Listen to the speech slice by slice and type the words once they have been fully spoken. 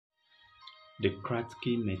The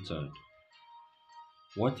Kratky method.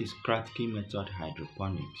 What is Kratky method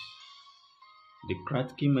hydroponics? The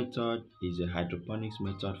Kratky method is a hydroponics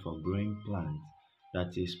method for growing plants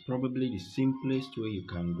that is probably the simplest way you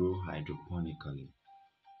can grow hydroponically.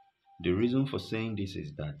 The reason for saying this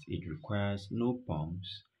is that it requires no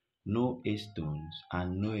pumps, no stones,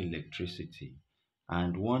 and no electricity.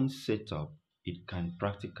 And once set up, it can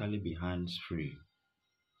practically be hands-free.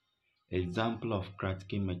 Example of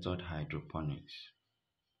Kratky method hydroponics.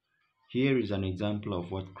 Here is an example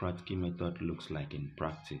of what Kratky method looks like in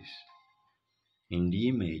practice. In the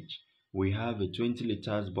image, we have a 20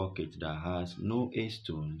 liters bucket that has no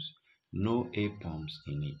stones, no air pumps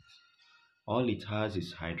in it. All it has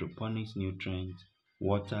is hydroponics nutrients,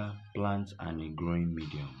 water, plants, and a growing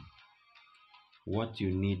medium. What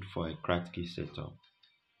you need for a Kratky setup: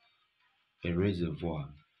 a reservoir.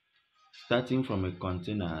 Starting from a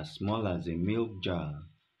container as small as a milk jar,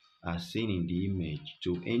 as seen in the image,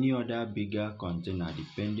 to any other bigger container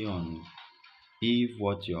depending on if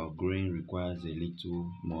what you are growing requires a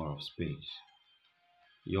little more of space.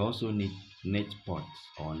 You also need net pots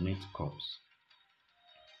or net cups,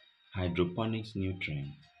 hydroponics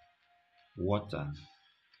nutrients, water,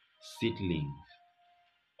 seedlings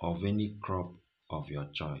of any crop of your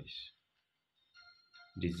choice.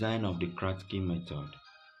 Design of the Kratky method.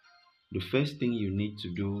 The first thing you need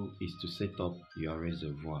to do is to set up your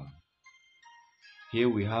reservoir. Here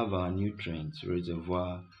we have our nutrients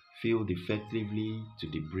reservoir filled effectively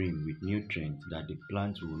to the brim with nutrients that the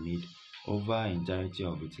plant will need over the entirety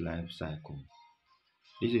of its life cycle.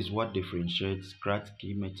 This is what differentiates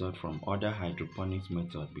Kratky method from other hydroponics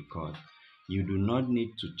methods because you do not need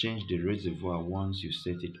to change the reservoir once you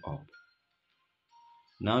set it up.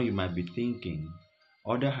 Now you might be thinking,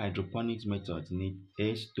 other hydroponics methods need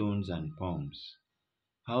air stones and pumps.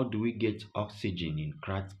 How do we get oxygen in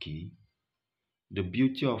Kratky? The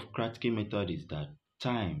beauty of Kratky method is that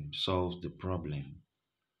time solves the problem.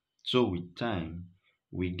 So with time,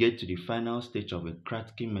 we get to the final stage of a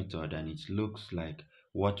Kratky method and it looks like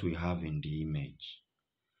what we have in the image.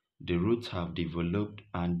 The roots have developed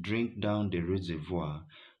and drink down the reservoir,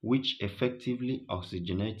 which effectively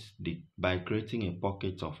oxygenates by creating a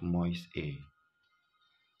pocket of moist air.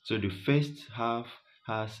 So the first half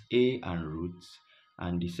has air and roots,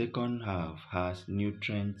 and the second half has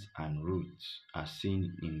nutrients and roots, as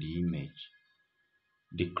seen in the image.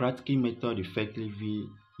 The Kratky method effectively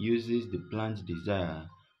uses the plant's desire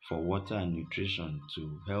for water and nutrition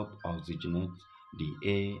to help oxygenate the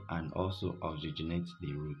air and also oxygenate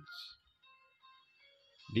the roots.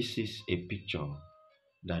 This is a picture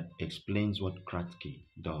that explains what Kratky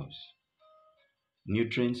does.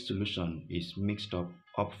 Nutrient solution is mixed up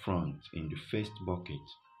front in the first bucket.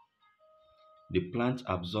 The plant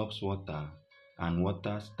absorbs water and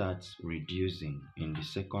water starts reducing in the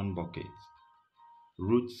second bucket.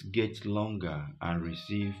 Roots get longer and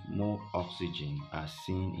receive more oxygen as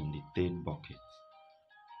seen in the third bucket.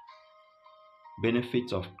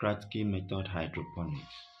 Benefits of Kratky method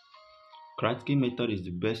hydroponics. Kratky method is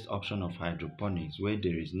the best option of hydroponics where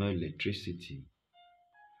there is no electricity.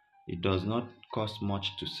 It does not cost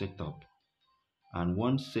much to set up, and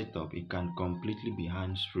once set up it can completely be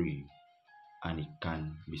hands-free and it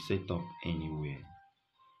can be set up anywhere.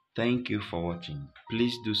 Thank you for watching.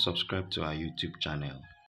 Please do subscribe to our YouTube channel.